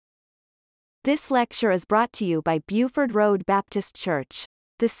This lecture is brought to you by Buford Road Baptist Church.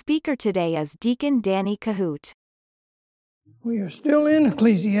 The speaker today is Deacon Danny Kohout. We are still in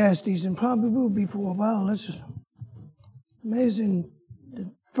Ecclesiastes and probably will be for a while. It's just amazing.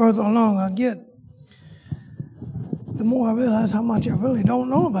 The further along I get, the more I realize how much I really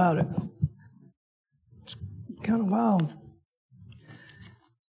don't know about it. It's kind of wild.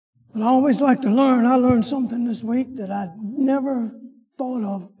 But I always like to learn. I learned something this week that I'd never thought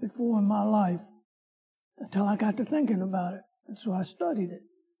of before in my life until I got to thinking about it. And so I studied it.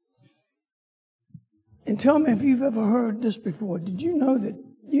 And tell me if you've ever heard this before. Did you know that,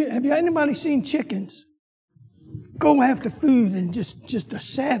 have you anybody seen chickens go after food and just are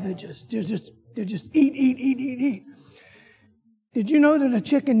savages? They just eat. Did you know that a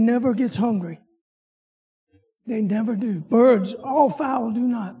chicken never gets hungry? They never do. Birds, all fowl do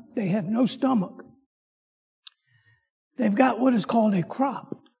not. They have no stomach. They've got what is called a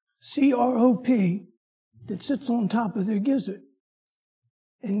crop, C-R-O-P, that sits on top of their gizzard.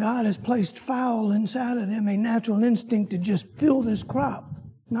 And God has placed fowl inside of them, a natural instinct to just fill this crop.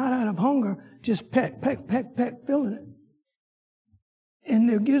 Not out of hunger, just peck, filling it. And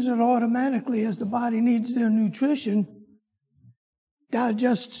their gizzard automatically, as the body needs their nutrition,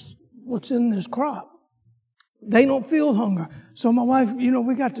 digests what's in this crop. They don't feel hunger. So my wife,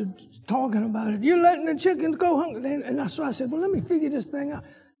 we got to talking about it. You're letting the chickens go hungry. And so I said, well, let me figure this thing out.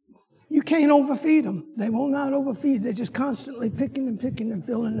 You can't overfeed them. They will not overfeed. They're just constantly picking and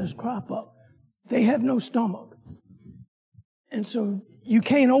filling this crop up. They have no stomach. And so you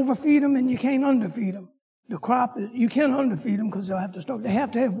can't overfeed them and you can't underfeed them. The crop, you can't underfeed them because they'll have to starve. They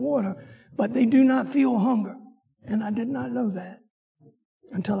have to have water, but they do not feel hunger. And I did not know that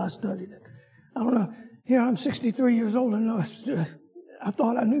until I studied it. I don't know. Here I'm 63 years old and I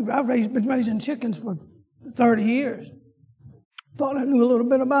thought I knew. I've been raising chickens for 30 years. Thought I knew a little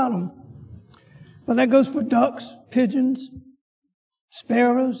bit about them. But that goes for ducks, pigeons,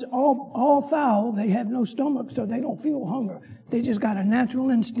 sparrows, all fowl. They have no stomach, so they don't feel hunger. They just got a natural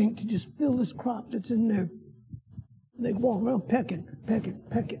instinct to just fill this crop that's in there. They walk around pecking.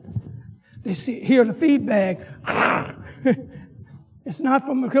 They hear the feed bag. It's not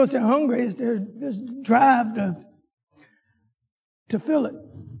from because they're hungry. It's their this drive to fill it.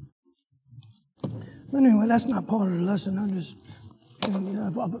 But anyway, that's not part of the lesson.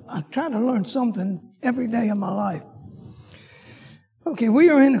 I try to learn something every day of my life. Okay, we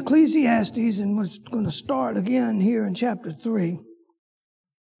are in Ecclesiastes, and we're going to start again here in chapter 3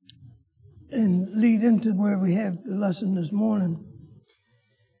 and lead into where we have the lesson this morning.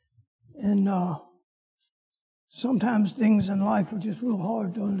 And sometimes things in life are just real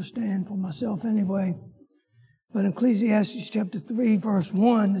hard to understand for myself anyway. But in Ecclesiastes chapter 3, verse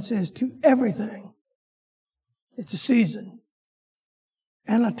 1, it says, to everything, it's a season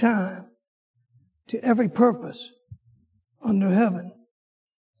and a time, to every purpose under heaven.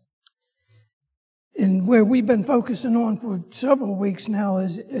 And where we've been focusing on for several weeks now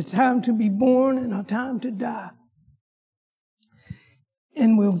is a time to be born and a time to die.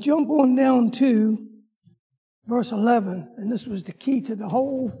 And we'll jump on down to verse 11, and this was the key to the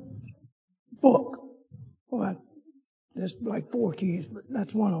whole book. Well, there's like 4 keys, but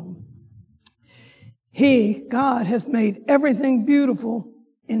that's one of them. He, God, has made everything beautiful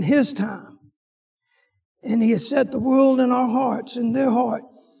in His time. And He has set the world in our hearts, in their heart,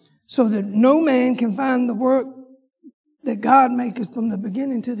 so that no man can find the work that God maketh from the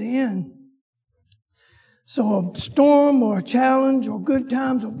beginning to the end. So a storm or a challenge or good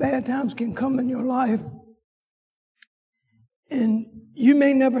times or bad times can come in your life, and you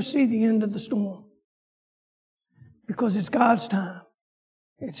may never see the end of the storm because it's God's time.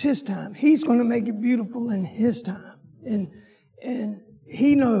 It's His time. He's going to make it beautiful in His time. And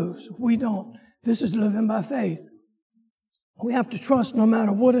He knows. We don't. This is living by faith. We have to trust no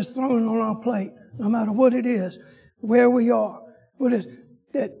matter what is thrown on our plate, no matter what it is, where we are,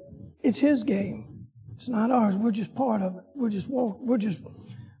 that it's His game. It's not ours. We're just part of it.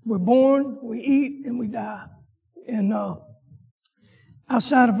 We're born, we eat, and we die. And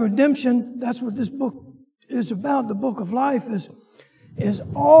outside of redemption, that's what this book is about. The book of life is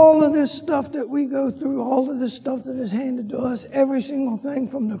all of this stuff that we go through, all of this stuff that is handed to us, every single thing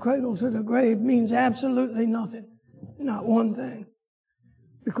from the cradle to the grave means absolutely nothing. Not one thing.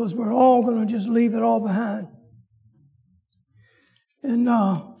 Because we're all going to just leave it all behind. And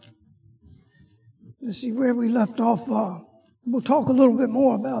let's see where we left off. We'll talk a little bit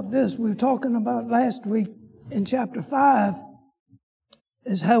more about this. We were talking about last week in chapter 5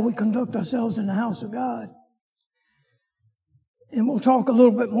 is how we conduct ourselves in the house of God. And we'll talk a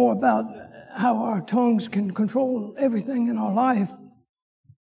little bit more about how our tongues can control everything in our life.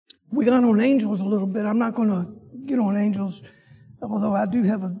 We got on angels a little bit. I'm not going to get on angels, although I do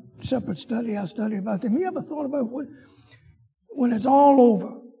have a separate study I study about them. You ever thought about when it's all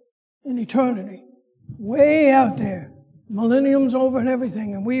over in eternity, way out there, millennium's over and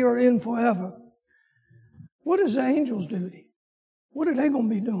everything, and we are in forever? What is the angels' duty? What are they going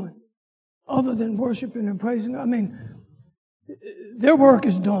to be doing other than worshiping and praising? I mean, their work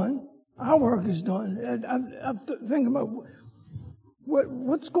is done. Our work is done. I'm thinking about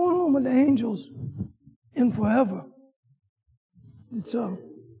what's going on with the angels in forever. It's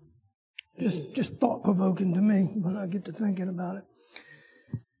just thought-provoking to me when I get to thinking about it.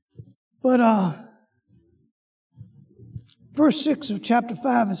 But verse 6 of chapter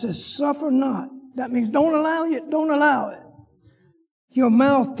 5, it says, "Suffer not." That means don't allow it. Your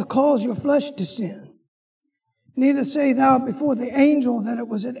mouth to cause your flesh to sin. Neither say thou before the angel that it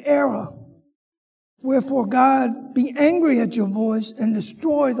was an error. Wherefore God be angry at your voice and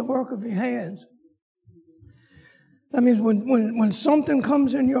destroy the work of your hands. That means when something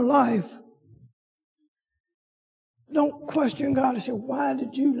comes in your life, don't question God and say, why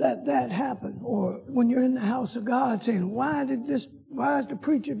did you let that happen? Or when you're in the house of God saying, why is the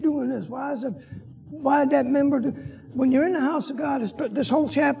preacher doing this? Why did that member do? When you're in the house of God, this whole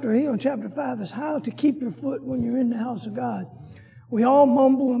chapter here in chapter 5 is how to keep your foot when you're in the house of God. We all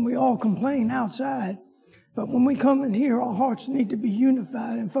mumble and we all complain outside. But when we come in here, our hearts need to be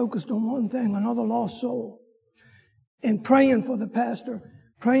unified and focused on one thing, another lost soul. And praying for the pastor,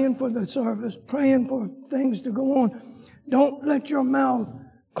 praying for the service, praying for things to go on. Don't let your mouth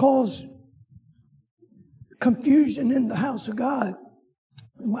cause confusion in the house of God.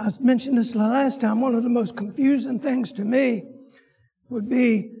 I mentioned this the last time. One of the most confusing things to me would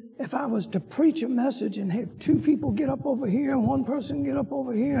be if I was to preach a message and have two people get up over here and one person get up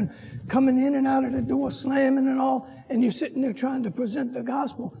over here and coming in and out of the door slamming and all, and you're sitting there trying to present the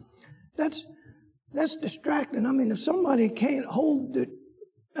gospel. That's distracting. I mean, if somebody can't hold it,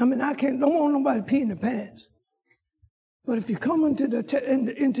 I mean, don't want nobody peeing their pants. But if you come into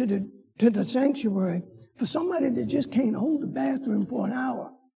the sanctuary, for somebody that just can't hold the bathroom for an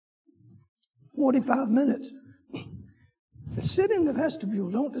hour, 45 minutes, sit in the vestibule.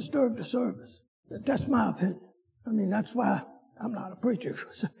 Don't disturb the service. That's my opinion. I mean, that's why I'm not a preacher.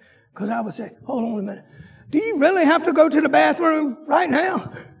 Because I would say, hold on a minute. Do you really have to go to the bathroom right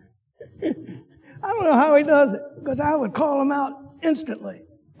now? I don't know how he does it, because I would call him out instantly.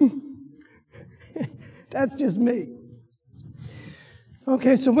 That's just me.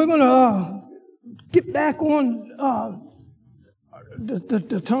 Okay, so we're going to get back on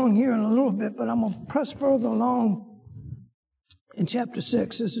the tongue here in a little bit, but I'm going to press further along in chapter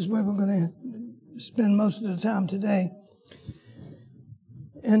 6. This is where we're going to spend most of the time today.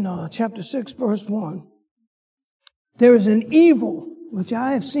 In chapter 6, verse 1. There is an evil which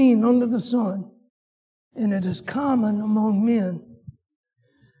I have seen under the sun, and it is common among men,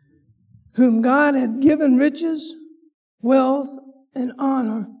 whom God hath given riches, wealth, and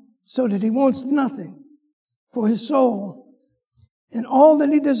honor, so that he wants nothing for his soul, and all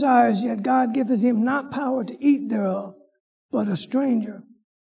that he desires, yet God giveth him not power to eat thereof, but a stranger.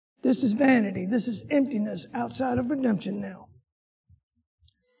 This is vanity. This is emptiness outside of redemption now.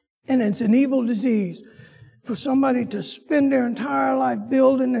 And it's an evil disease for somebody to spend their entire life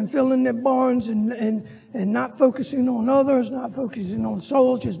building and filling their barns and not focusing on others, not focusing on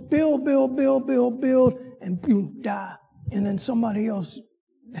souls, just build, and boom, die. And then somebody else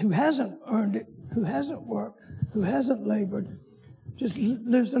who hasn't earned it, who hasn't worked, who hasn't labored, just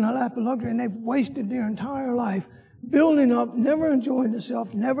lives in a lap of luxury, and they've wasted their entire life building up, never enjoying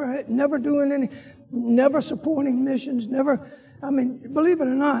themselves, never doing any, never supporting missions, believe it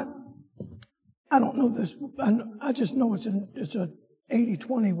or not, I don't know this. I just know it's a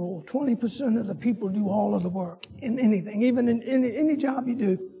 80-20 rule. 20% of the people do all of the work in anything. Even in any job you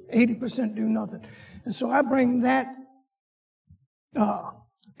do, 80% do nothing. And so I bring that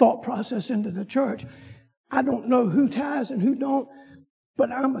thought process into the church. I don't know who tithes and who don't,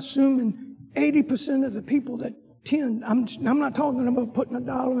 but I'm assuming 80% of the people that tend, I'm not talking about putting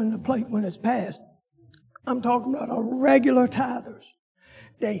 $1 in the plate when it's passed. I'm talking about our regular tithers.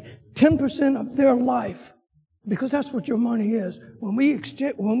 10% of their life, because that's what your money is. When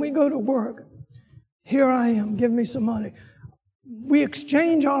we go to work, here I am, give me some money. We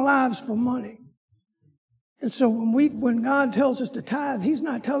exchange our lives for money. And so when God tells us to tithe, He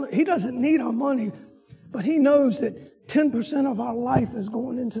doesn't need our money, but He knows that 10% of our life is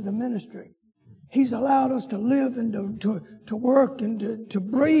going into the ministry. He's allowed us to live and to work and to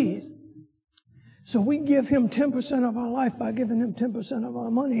breathe. So we give Him 10% of our life by giving Him 10% of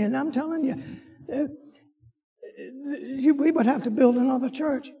our money. And I'm telling you, we would have to build another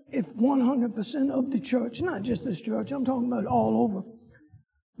church if 100% of the church, not just this church, I'm talking about all over,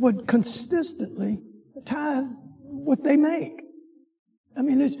 would consistently tithe what they make. I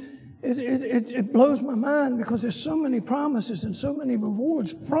mean, it blows my mind because there's so many promises and so many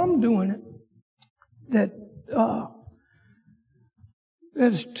rewards from doing it that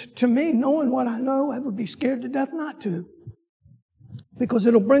to me, knowing what I know, I would be scared to death not to. Because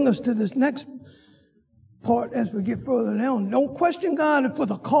it'll bring us to this next part as we get further down. Don't question God for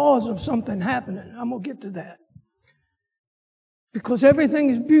the cause of something happening. I'm going to get to that. Because everything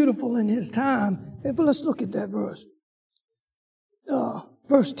is beautiful in His time. But let's look at that verse.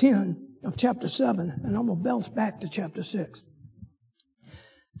 Verse 10 of chapter 7. And I'm going to bounce back to chapter 6.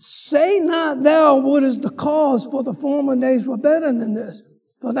 Say not thou what is the cause, for the former days were better than this.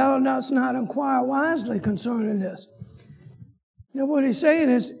 For thou dost not inquire wisely concerning this. Now what he's saying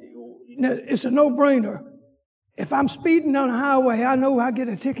is, it's a no-brainer. If I'm speeding down the highway, I know I get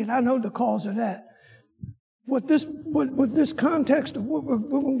a ticket. I know the cause of that. With this context of what we're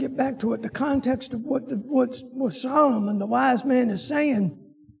going to get back to it, the context of what Solomon, the wise man, is saying,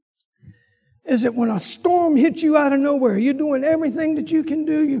 is that when a storm hits you out of nowhere, you're doing everything that you can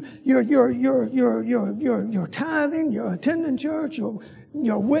do. You're tithing, you're attending church, you're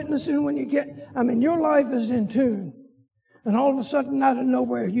witnessing when you get. I mean, your life is in tune. And all of a sudden, out of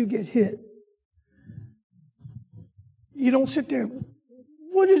nowhere, you get hit. You don't sit there.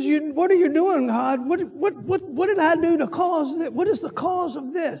 What are you doing, God? What did I do to cause that? What is the cause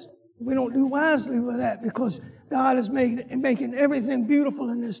of this? We don't do wisely with that because God is making everything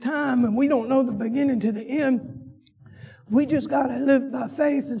beautiful in His time, and we don't know the beginning to the end. We just got to live by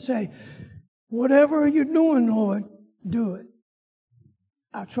faith and say, whatever you're doing, Lord, do it.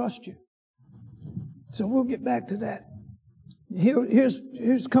 I trust you. So we'll get back to that.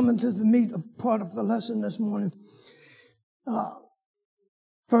 Here's coming to the meat of part of the lesson this morning.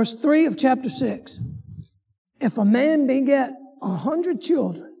 Verse 3 of chapter 6. If a man beget 100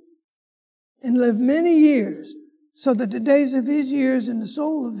 children and live many years, so that the days of his years and his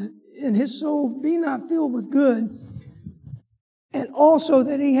soul be not filled with good, and also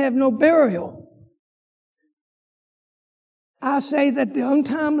that he have no burial, I say that the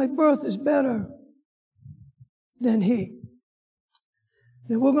untimely birth is better than he.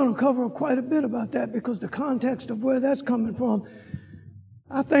 Now we're going to cover quite a bit about that because the context of where that's coming from.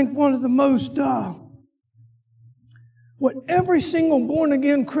 I think one of the most, what every single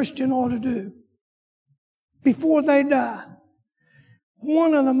born-again Christian ought to do before they die,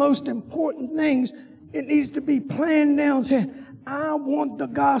 one of the most important things, it needs to be planned down saying, I want the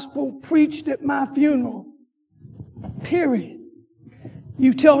gospel preached at my funeral. Period.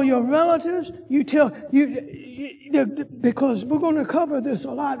 You tell your relatives, because we're going to cover this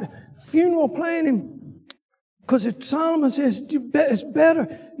a lot. Funeral planning, because Solomon says it's better.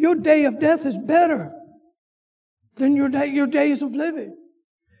 Your day of death is better than your days of living.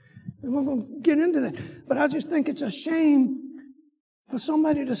 And we're going to get into that. But I just think it's a shame for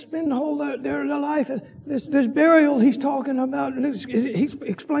somebody to spend the whole their life. And this burial he's talking about, and he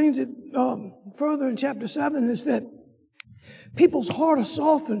explains it further in chapter 7, is that people's heart are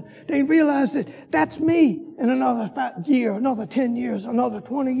softened. They realize that that's me in another year, another 10 years, another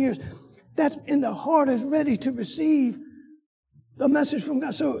 20 years. That's in the heart is ready to receive the message from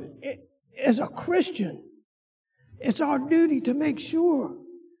God. So as a Christian, it's our duty to make sure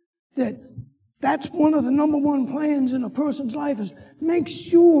that that's one of the number one plans in a person's life, is make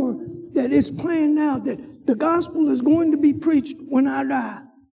sure that it's planned out, that the gospel is going to be preached when I die.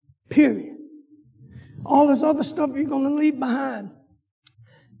 Period. All this other stuff you're going to leave behind.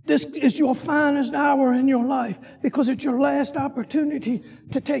 This is your finest hour in your life because it's your last opportunity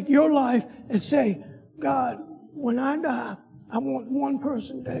to take your life and say, God, when I die, I want one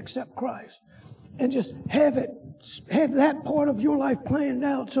person to accept Christ. And just have that part of your life planned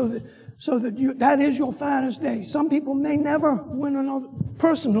out so that that is your finest day. Some people may never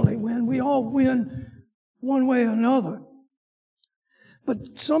personally win. We all win one way or another.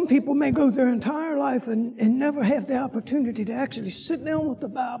 But some people may go their entire life and never have the opportunity to actually sit down with the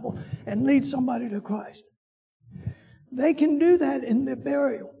Bible and lead somebody to Christ. They can do that in their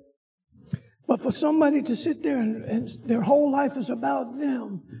burial. But for somebody to sit there and their whole life is about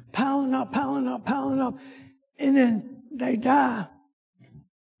them, piling up, and then they die,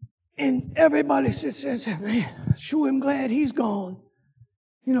 and everybody sits there and says, man, sure am glad he's gone.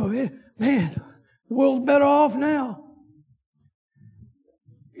 You know, man, the world's better off now.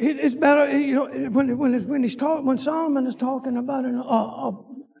 It's better, you know, when Solomon is talking about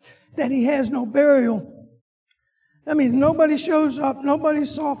that he has no burial. That means nobody shows up, nobody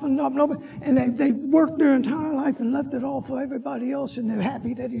softened up, nobody, and they worked their entire life and left it all for everybody else, and they're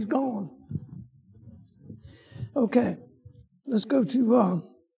happy that he's gone. Okay, let's go to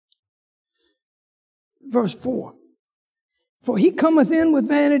verse 4. For he cometh in with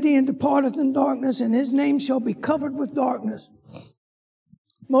vanity and departeth in darkness, and his name shall be covered with darkness.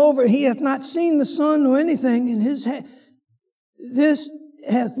 Moreover, he hath not seen the sun nor anything, and this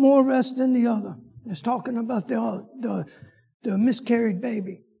hath more rest than the other. It's talking about the miscarried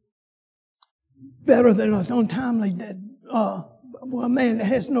baby. Better than an untimely dead, a man that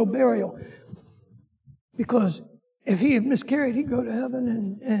has no burial. Because if he had miscarried, he'd go to heaven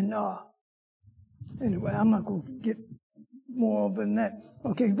and anyway, I'm not going to get more over than that.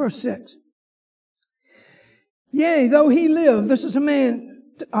 Okay, verse 6. Yea, though he live, this is a man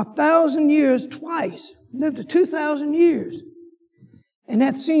 1,000 years twice, lived to 2,000 years, and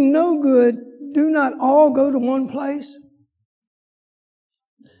hath seen no good, do not all go to one place?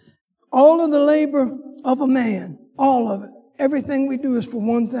 All of the labor of a man, all of it, everything we do is for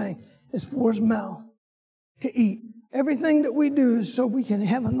one thing, is for his mouth, to eat. Everything that we do is so we can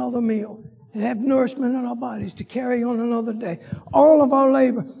have another meal and have nourishment in our bodies to carry on another day. All of our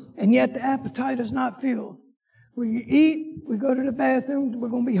labor, and yet the appetite is not filled. We eat, we go to the bathroom, we're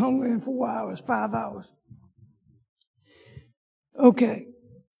going to be hungry in 4 hours, 5 hours. Okay.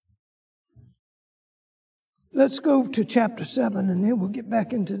 Let's go to chapter 7, and then we'll get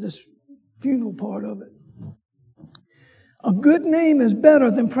back into this funeral part of it. A good name is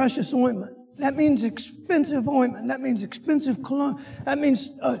better than precious ointment. That means expensive ointment. That means expensive cologne. That means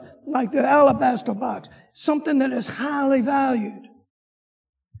like the alabaster box, something that is highly valued.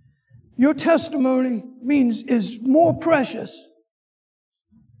 Your testimony is more precious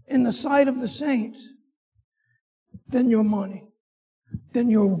in the sight of the saints than your money,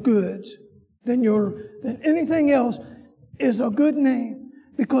 than your goods, than anything else. Is a good name,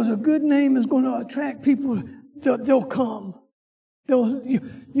 because a good name is going to attract people. They'll come.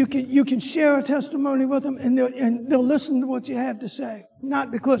 You can share a testimony with them, and they'll listen to what you have to say. Not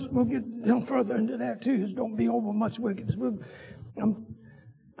because we'll get further into that too. So don't be over much wickedness.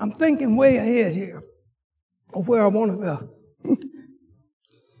 I'm thinking way ahead here of where I want to go.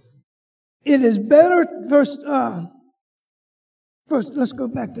 It is better, first, let's go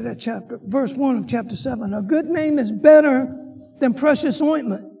back to that chapter. Verse 1 of chapter 7. A good name is better than precious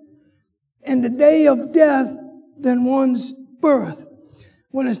ointment, and the day of death than one's birth.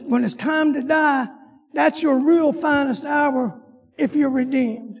 When it's time to die, that's your real finest hour if you're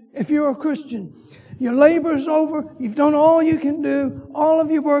redeemed, if you're a Christian. Your labor's over. You've done all you can do. All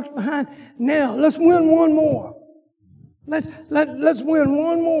of your work's behind. Now, let's win one more. Let's win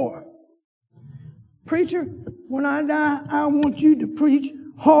one more. Preacher, when I die, I want you to preach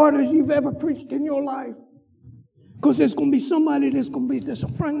hard as you've ever preached in your life. Because there's going to be somebody that's a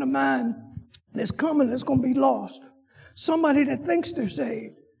friend of mine that's coming that's going to be lost. Somebody that thinks they're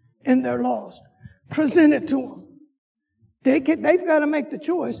saved and they're lost. Present it to them. They've got to make the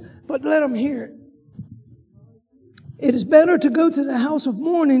choice, but let them hear it. It is better to go to the house of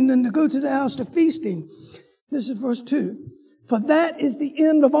mourning than to go to the house of feasting. This is verse 2. For that is the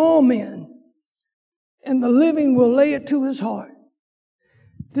end of all men, and the living will lay it to his heart.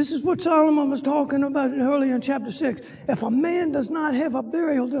 This is what Solomon was talking about earlier in chapter 6. If a man does not have a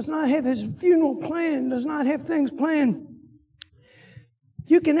burial, does not have his funeral planned, does not have things planned,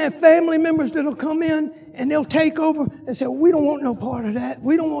 you can have family members that'll come in and they'll take over and say, we don't want no part of that.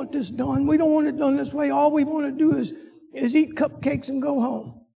 We don't want this done. We don't want it done this way. All we want to do is eat cupcakes and go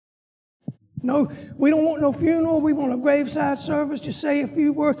home. No, we don't want no funeral. We want a graveside service, just say a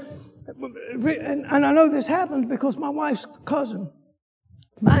few words. And I know this happens because my wife's cousin,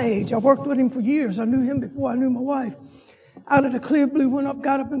 my age, I worked with him for years. I knew him before I knew my wife. Out of the clear blue,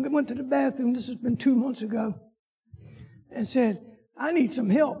 got up and went to the bathroom. This has been 2 months ago. And said, I need some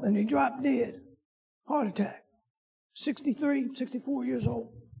help. And he dropped dead. Heart attack. 63, 64 years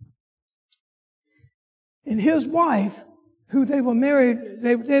old. And his wife, who they were married,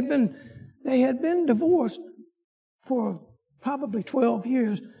 they had been divorced for probably 12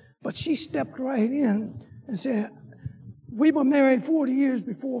 years, but she stepped right in and said, we were married 40 years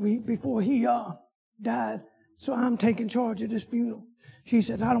before he died, so I'm taking charge of this funeral. She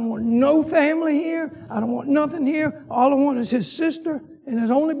says, I don't want no family here. I don't want nothing here. All I want is his sister and his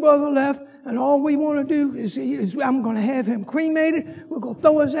only brother left, and all we want to do is I'm going to have him cremated. We're going to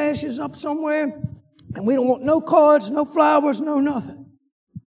throw his ashes up somewhere, and we don't want no cards, no flowers, no nothing.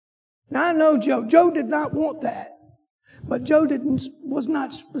 Now, I know Joe. Joe did not want that, but Joe was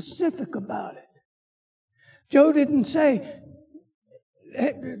not specific about it. Joe didn't say,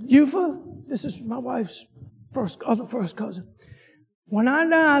 hey, Yufa, this is my wife's first cousin. When I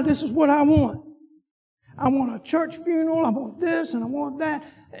die, this is what I want. I want a church funeral. I want this and I want that.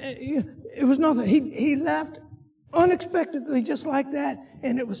 It was nothing. He left unexpectedly just like that,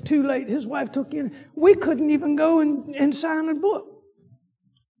 and it was too late. His wife took in. We couldn't even go and sign a book.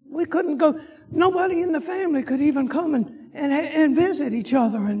 We couldn't go. Nobody in the family could even come and visit each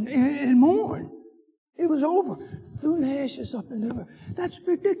other and mourn. It was over. Threw the ashes up in the river. That's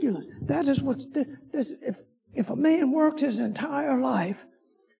ridiculous. That is what's... If a man works his entire life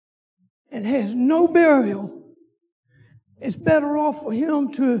and has no burial, it's better off for him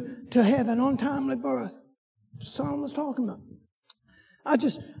to have an untimely birth. Solomon was talking about. I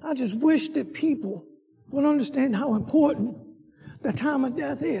just wish that people would understand how important the time of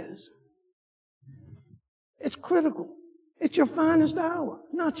death is. It's critical. It's your finest hour,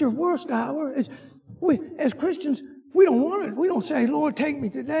 not your worst hour. As Christians, we don't want it. We don't say, Lord, take me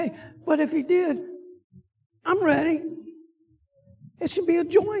today. But if He did, I'm ready. It should be a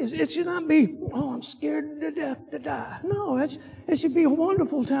joyous. It should not be, oh, I'm scared to death to die. No, it should be a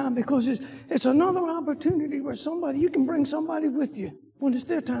wonderful time because it's another opportunity where you can bring somebody with you when it's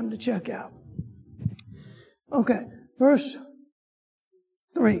their time to check out. Okay, verse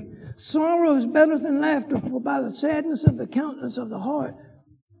 3. Sorrow is better than laughter, for by the sadness of the countenance of the heart,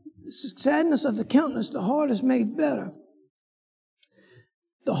 sadness of the countenance, the heart is made better.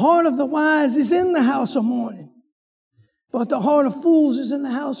 The heart of the wise is in the house of mourning, but the heart of fools is in the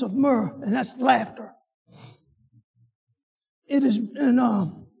house of myrrh, and that's laughter. It is, and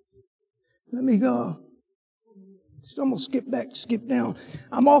let me go. I'm gonna skip down.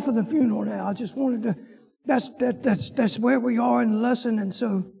 I'm off of the funeral now. I just wanted to. That's where we are in the lesson, and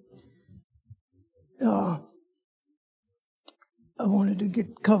so I wanted to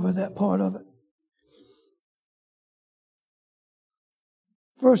cover that part of it.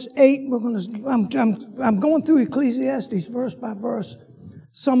 Verse 8, I'm going through Ecclesiastes verse by verse.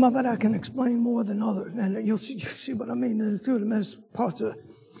 Some of it I can explain more than others, and you'll see what I mean. There's parts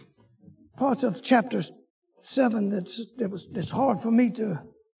of chapter 7 that's hard for me to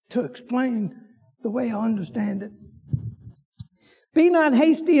explain the way I understand it. Be not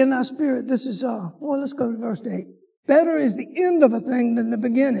hasty in thy spirit. This is let's go to verse 8. Better is the end of a thing than the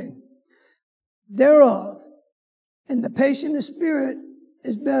beginning thereof, and the patient in spirit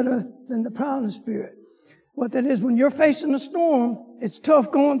is better than the proud in spirit. What that is, when you're facing a storm, it's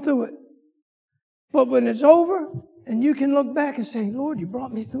tough going through it. But when it's over, and you can look back and say, Lord, you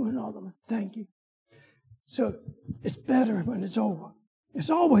brought me through another one. Thank you. So it's better when it's over.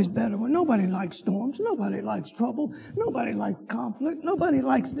 It's always better when nobody likes storms. Nobody likes trouble. Nobody likes conflict. Nobody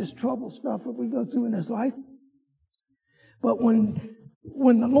likes this trouble stuff that we go through in this life. But when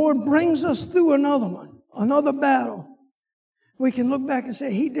the Lord brings us through another one, another battle, we can look back and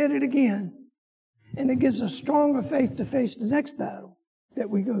say, He did it again. And it gives us stronger faith to face the next battle that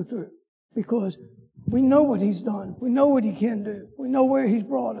we go through. Because we know what He's done. We know what He can do. We know where He's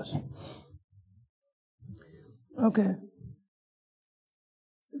brought us. Okay.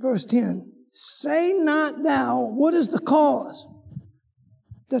 Verse 10. Say not thou, what is the cause?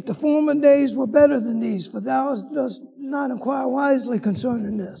 That the former days were better than these, for thou dost not inquire wisely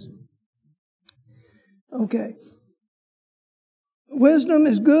concerning this. Okay. Wisdom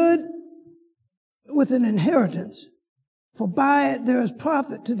is good with an inheritance, for by it there is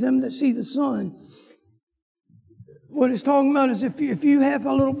profit to them that see the sun. What it's talking about is if you have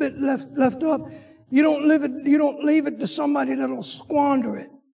a little bit left up, you don't leave it to somebody that'll squander it,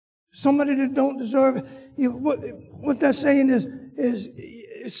 somebody that don't deserve it. What that's saying is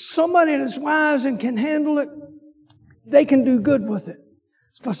somebody that's wise and can handle it, they can do good with it.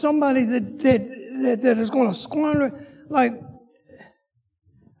 For somebody that is going to squander it, like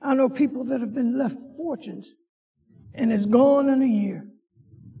I know people that have been left fortunes and it's gone in a year.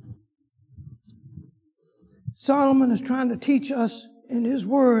 Solomon is trying to teach us in his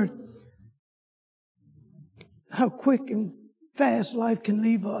word how quick and fast life can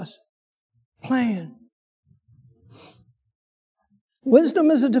leave us. Plan. Wisdom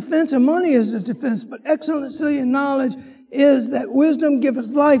is a defense and money is a defense, but excellency and knowledge is that wisdom giveth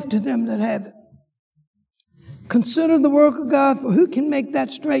life to them that have it. Consider the work of God, for who can make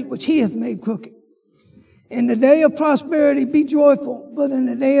that straight which He hath made crooked? In the day of prosperity be joyful, but in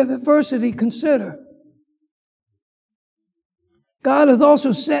the day of adversity consider. God hath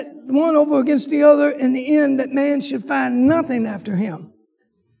also set one over against the other in the end, that man should find nothing after him.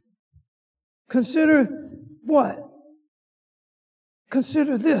 Consider what?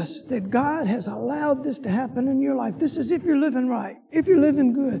 Consider this, that God has allowed this to happen in your life. This is if you're living right, if you're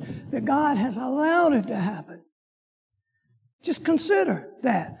living good, that God has allowed it to happen. Just consider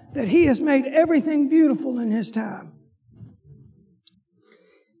that He has made everything beautiful in His time.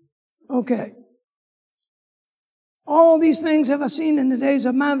 Okay. All these things have I seen in the days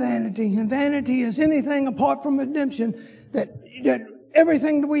of my vanity, and vanity is anything apart from redemption, that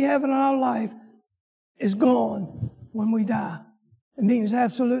everything that we have in our life is gone when we die. It means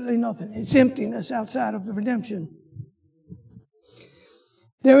absolutely nothing. It's emptiness outside of the redemption.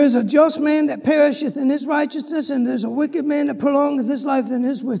 There is a just man that perisheth in his righteousness, and there's a wicked man that prolongeth his life in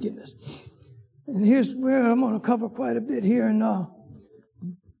his wickedness. And here's where I'm going to cover quite a bit here in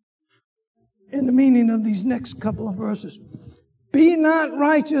the meaning of these next couple of verses. Be not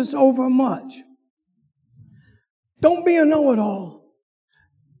righteous over much. Don't be a know-it-all.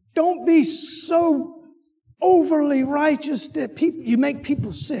 Don't be so overly righteous that you make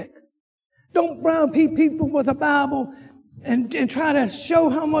people sick. Don't browbeat people with a Bible and try to show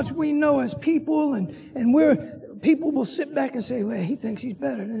how much we know as people, and people will sit back and say, well, he thinks he's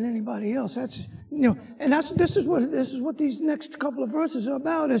better than anybody else. This is what these next couple of verses are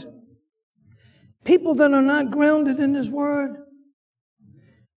about, is people that are not grounded in this word,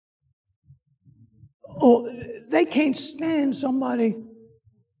 they can't stand somebody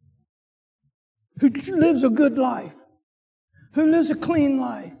who lives a good life, who lives a clean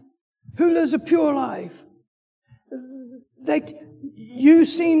life, who lives a pure life. You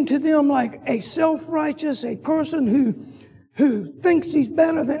seem to them like a self-righteous, a person who thinks he's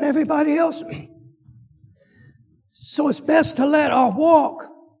better than everybody else. So it's best to let our walk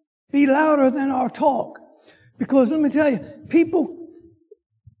be louder than our talk. Because let me tell you,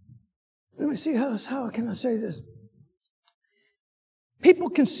 let me see how can I say this? People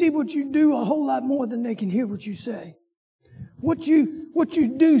can see what you do a whole lot more than they can hear what you say. What you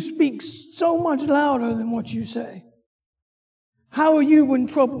do speaks so much louder than what you say. How are you when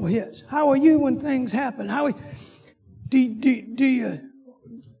trouble hits? How are you when things happen? Do you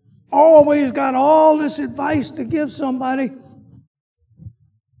always got all this advice to give somebody,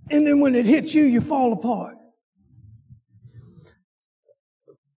 and then when it hits you, you fall apart?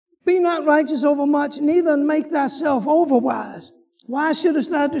 Be not righteous over much, neither make thyself overwise. Why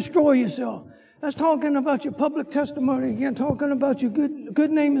shouldest thou destroy yourself? That's talking about your public testimony again, talking about your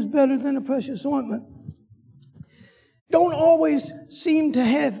good name is better than a precious ointment. Don't always seem to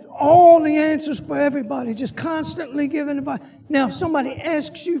have all the answers for everybody, just constantly giving advice. Now, if somebody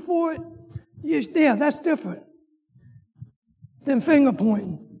asks you for it, yeah, that's different than finger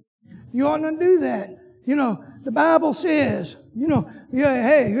pointing. You ought not do that. The Bible says, that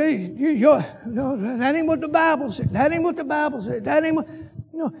ain't what the Bible said. That ain't what the Bible said. That ain't what,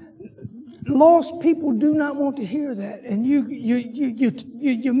 lost people do not want to hear that. And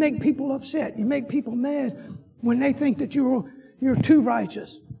you make people upset. You make people mad when they think that you're too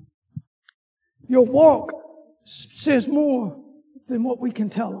righteous. Your walk says more than what we can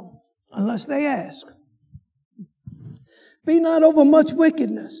tell them, unless they ask. Be not over much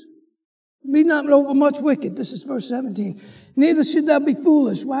wickedness. Be not over much wicked. This is verse 17. Neither should thou be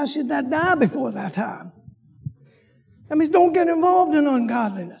foolish. Why should thou die before thy time? That means don't get involved in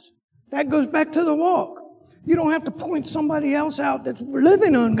ungodliness. That goes back to the walk. You don't have to point somebody else out that's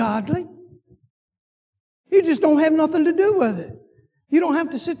living ungodly. You just don't have nothing to do with it. You don't have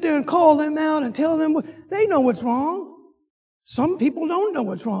to sit there and call them out and tell them they know what's wrong. Some people don't know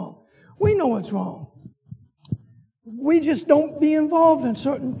what's wrong. We know what's wrong. We just don't be involved in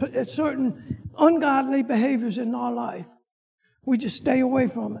certain ungodly behaviors in our life. We just stay away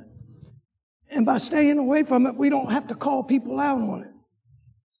from it. And by staying away from it, we don't have to call people out on it.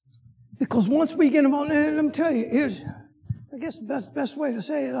 Because once we get involved, and let me tell you, here's, I guess the best way to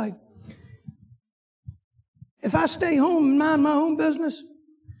say it, like, if I stay home and mind my own business,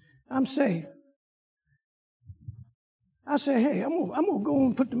 I'm safe. I say, hey, I'm gonna go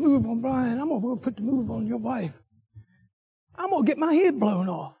and put the move on Brian. I'm gonna go put the move on your wife. I'm going to get my head blown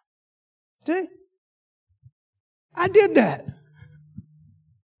off. See? I did that.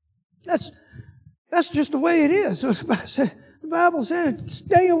 That's just the way it is. So the Bible says,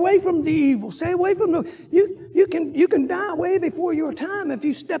 stay away from the evil. Stay away from the... You can die way before your time if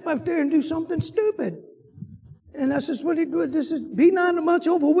you step out there and do something stupid. And that's just what he did. This is, be not much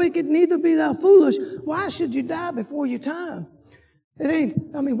over wicked, neither be thou foolish. Why should you die before your time? It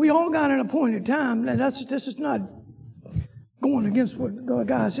ain't... we all got an appointed time. This is not going against what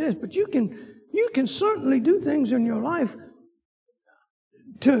God says, but you can certainly do things in your life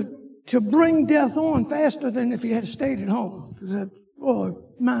to bring death on faster than if you had stayed at home or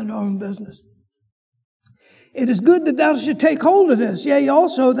mind our own business. It is good that thou should take hold of this. Yea,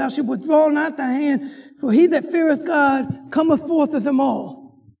 also thou should withdraw not thy hand, for he that feareth God cometh forth of them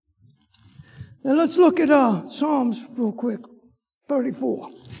all. Now let's look at Psalms real quick. 34.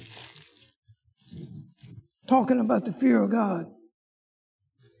 Talking about the fear of God.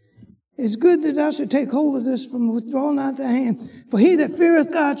 It's good that thou should take hold of this from withdrawing out thy hand. For he that feareth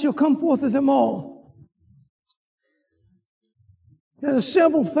God shall come forth of them all. Now, there's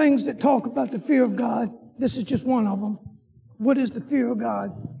several things that talk about the fear of God. This is just one of them. What is the fear of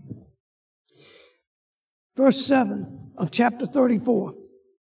God? Verse 7 of chapter 34.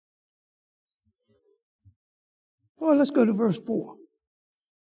 Well, let's go to verse 4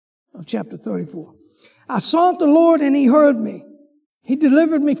 of chapter 34. I sought the Lord and he heard me. He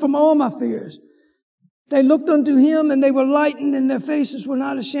delivered me from all my fears. They looked unto him and they were lightened and their faces were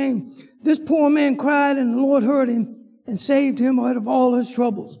not ashamed. This poor man cried and the Lord heard him and saved him out of all his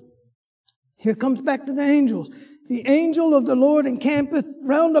troubles. Here comes back to the angels. The angel of the Lord encampeth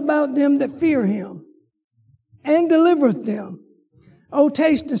round about them that fear him and delivereth them. Oh,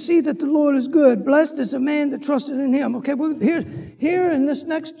 taste and see that the Lord is good. Blessed is the man that trusted in him. Okay, well, here in this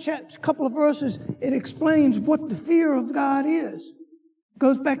next couple of verses, it explains what the fear of God is.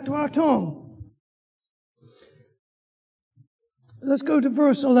 Goes back to our tongue. Let's go to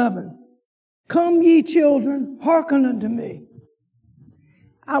verse 11. Come ye children, hearken unto me.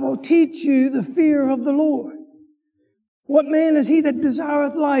 I will teach you the fear of the Lord. What man is he that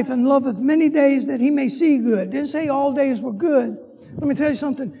desireth life and loveth many days that he may see good? Didn't say all days were good. Let me tell you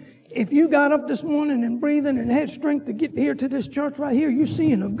something. If you got up this morning and breathing and had strength to get here to this church right here, you're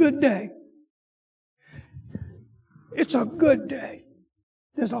seeing a good day. It's a good day.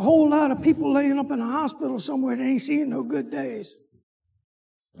 There's a whole lot of people laying up in a hospital somewhere that ain't seeing no good days.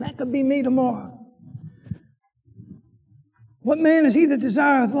 That could be me tomorrow. What man is he that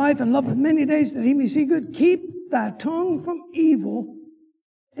desireth life and loveth many days that he may see good? Keep thy tongue from evil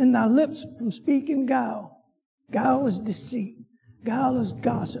and thy lips from speaking guile. Guile is deceit. Guile is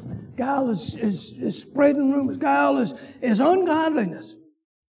gossip. Guile is spreading rumors. Guile is ungodliness.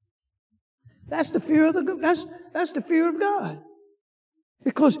 That's the fear of that's the fear of God.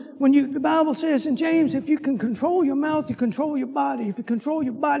 Because when the Bible says in James, if you can control your mouth, you control your body. If you control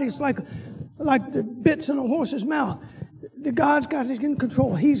your body, it's like the bits in a horse's mouth. The God's got it in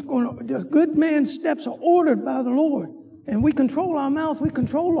control. The good man's steps are ordered by the Lord. And we control our mouth. We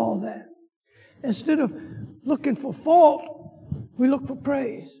control all that. Instead of looking for fault, we look for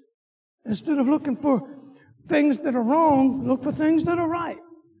praise. Instead of looking for things that are wrong, look for things that are right.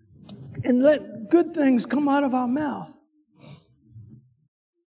 And let good things come out of our mouth.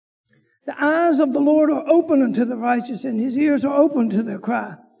 The eyes of the Lord are open unto the righteous, and his ears are open to their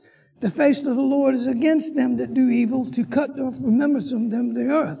cry. The face of the Lord is against them that do evil, to cut off remembrance of them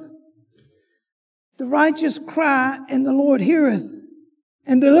the earth. The righteous cry, and the Lord heareth,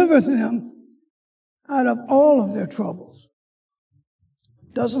 and delivereth them out of all of their troubles.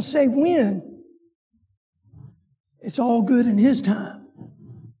 Doesn't say when. It's all good in his time.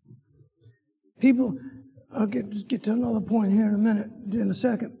 People, I'll get to another point here in a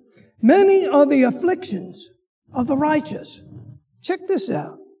second. Many are the afflictions of the righteous. Check this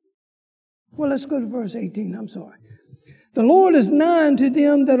out. Well, let's go to verse 18. I'm sorry. The Lord is nigh unto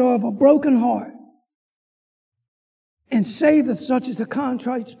them that are of a broken heart, and saveth such as a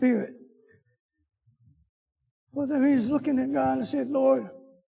contrite spirit. Well, then he's looking at God and said, Lord,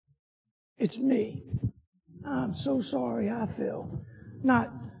 it's me. I'm so sorry I fell.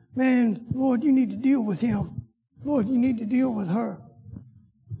 Not, man, Lord, you need to deal with him. Lord, you need to deal with her.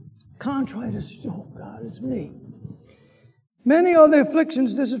 Contrite is, oh God, it's me. Many are the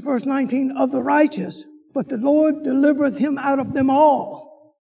afflictions, this is verse 19, of the righteous, but the Lord delivereth him out of them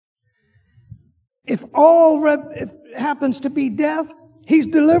all. If it happens to be death, he's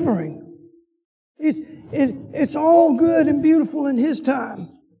delivering. It's all good and beautiful in his time.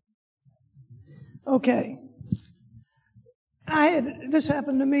 Okay. This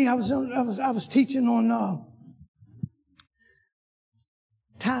happened to me. I was teaching on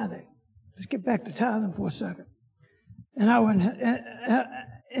tithing. Let's get back to tithing for a second. And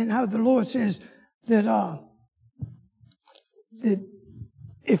how the Lord says that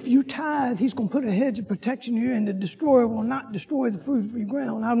if you tithe, he's going to put a hedge of protection here, and the destroyer will not destroy the fruit of your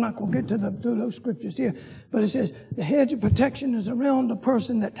ground. I'm not going to get to those scriptures here, but it says the hedge of protection is around the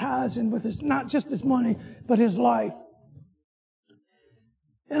person that tithes in with his, not just his money, but his life.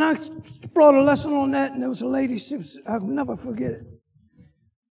 And I brought a lesson on that, and there was a lady, I'll never forget it.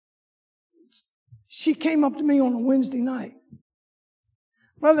 She came up to me on a Wednesday night.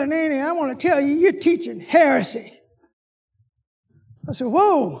 Brother Danny, I want to tell you, you're teaching heresy. I said,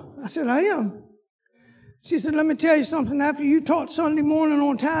 whoa. I said, I am. She said, let me tell you something. After you taught Sunday morning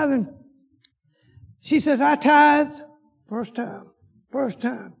on tithing, she said, I tithed first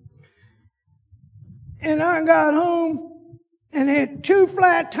time. And I got home, and they had 2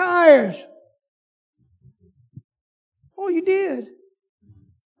 flat tires. Oh, you did?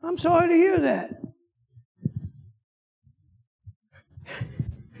 I'm sorry to hear that.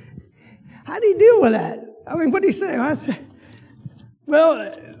 How do you deal with that? I mean, what do you say? I said,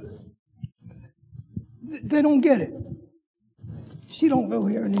 well, they don't get it. She don't go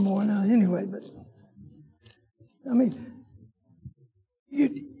here anymore now anyway, but I mean,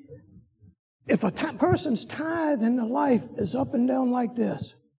 if a person's tithe in their life is up and down like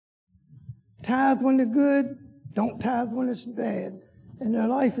this, tithe when they're good, don't tithe when it's bad, and their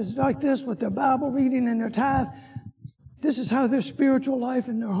life is like this with their Bible reading and their tithe, this is how their spiritual life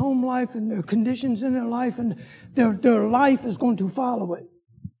and their home life and their conditions in their life and their life is going to follow it.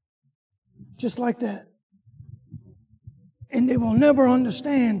 Just like that. And they will never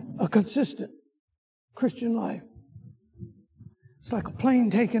understand a consistent Christian life. It's like a plane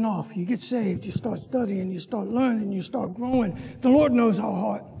taking off. You get saved, you start studying, you start learning, you start growing. The Lord knows our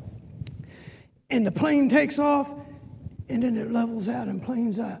heart. And the plane takes off, and then it levels out and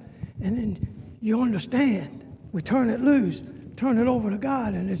planes out. And then you understand. We turn it loose, turn it over to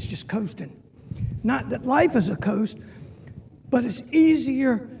God, and it's just coasting. Not that life is a coast, but it's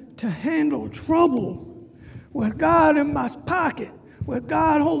easier to handle trouble with God in my pocket, with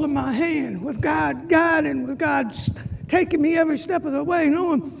God holding my hand, with God guiding, with God taking me every step of the way,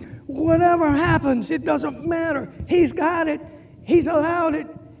 knowing whatever happens, it doesn't matter. He's got it. He's allowed it.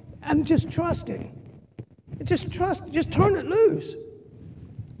 I'm just trusting. Just trust. Just turn it loose.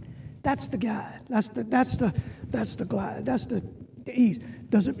 That's the guide. That's the glide. That's the ease.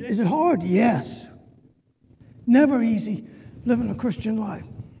 Is it hard? Yes. Never easy living a Christian life.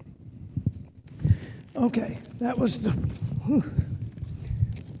 Okay, that was the.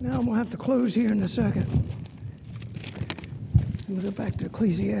 Now I'm going to have to close here in a second. I'm going to go back to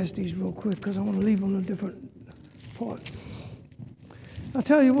Ecclesiastes real quick because I want to leave on a different part. I'll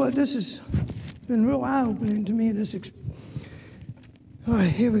tell you what, this has been real eye-opening to me. All right,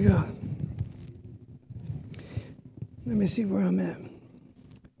 here we go. Let me see where I'm at.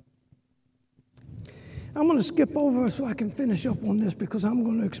 I'm going to skip over so I can finish up on this because I'm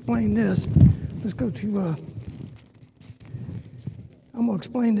going to explain this. Let's go to, I'm going to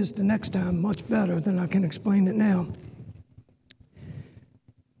explain this the next time much better than I can explain it now.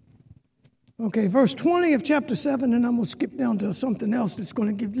 Okay, verse 20 of chapter 7, and I'm going to skip down to something else that's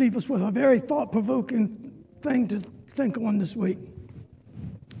going to leave us with a very thought-provoking thing to think on this week.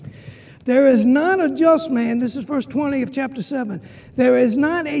 There is not a just man, this is verse 20 of chapter 7, there is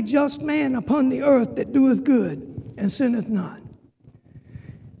not a just man upon the earth that doeth good and sinneth not.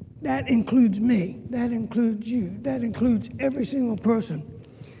 That includes me. That includes you. That includes every single person.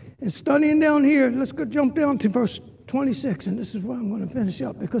 And studying down here, let's go jump down to verse 26, and this is where I'm going to finish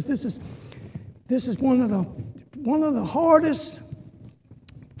up because this is one of the hardest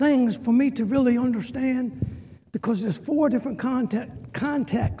things for me to really understand because there's 4 different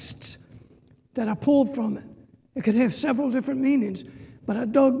contexts that I pulled from it. It could have several different meanings, but I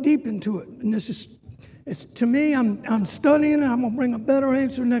dug deep into it. And it's to me, I'm studying and I'm going to bring a better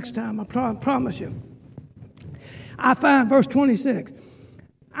answer next time. I promise you. I find, verse 26,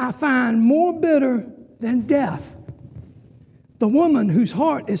 I find more bitter than death the woman whose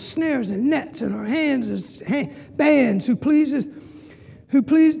heart is snares and nets and her hands is bands, whoso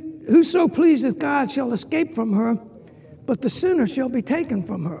pleaseth God shall escape from her, but the sinner shall be taken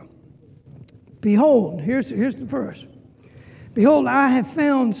from her. Behold, here's the verse. Behold, I have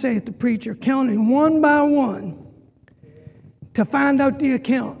found, saith the preacher, counting one by one to find out the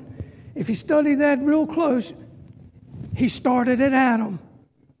account. If you study that real close, he started at Adam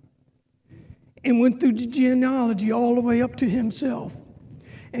and went through the genealogy all the way up to himself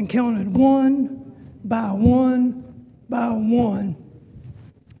and counted one by one by one.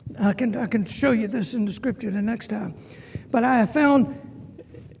 I can show you this in the scripture the next time. But I have found,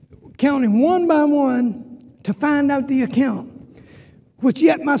 counting one by one to find out the account, which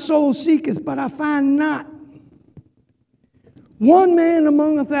yet my soul seeketh, but I find not. One man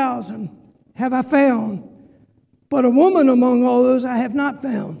among 1,000 have I found, but a woman among all those I have not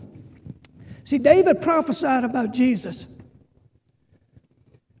found. See, David prophesied about Jesus.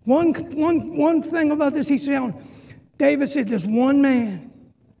 One thing about this, he said, David said, there's one man.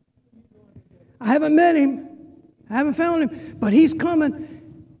 I haven't met him. I haven't found him, but he's coming.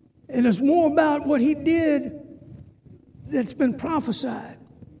 And it's more about what he did that's been prophesied.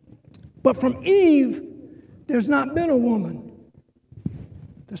 But from Eve, there's not been a woman.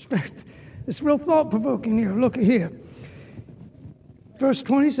 It's real thought-provoking here. Look at here. Verse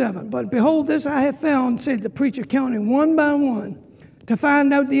 27, but behold, this I have found, said the preacher, counting one by one to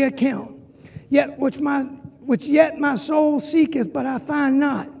find out the account, yet which which yet my soul seeketh, but I find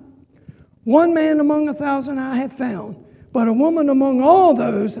not. One man among 1,000 I have found, but a woman among all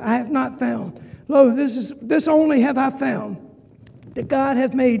those I have not found. Lo, this only have I found, that God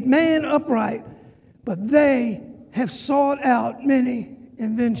hath made man upright, but they have sought out many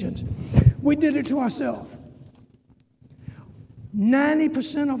inventions. We did it to ourselves.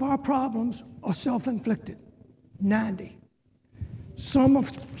 90% of our problems are self-inflicted. 90. Some are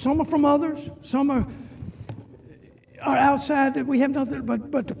from others. Some are outside that we have nothing.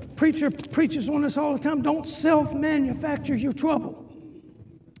 But the preacher preaches on this all the time. Don't self-manufacture your trouble.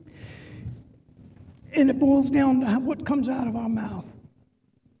 And it boils down to what comes out of our mouth.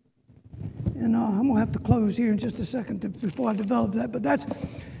 And I'm going to have to close here in just a second before I develop that. But that's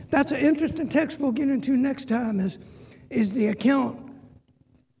an interesting text we'll get into next time is the account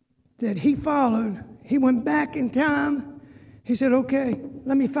that he followed. He went back in time. He said, okay,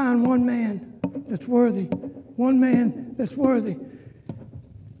 let me find one man that's worthy. One man that's worthy.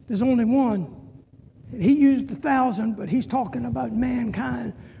 There's only one. He used 1,000, but he's talking about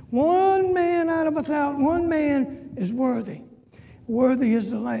mankind. One man out of 1,000, one man is worthy. Worthy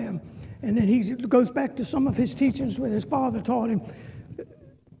is the Lamb. And then he goes back to some of his teachings when his father taught him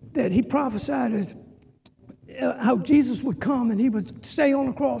that he prophesied as how Jesus would come and he would say on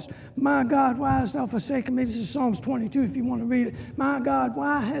the cross, my God, why hast thou forsaken me? This is Psalms 22 if you want to read it. My God,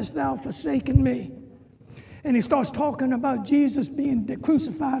 why hast thou forsaken me? And he starts talking about Jesus being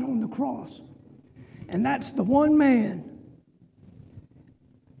crucified on the cross. And that's the one man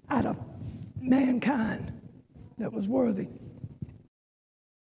out of mankind that was worthy.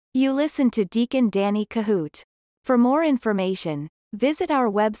 You listen to Deacon Danny Kohout. For more information, visit our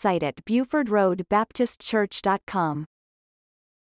website at BufordRoadBaptistChurch.com.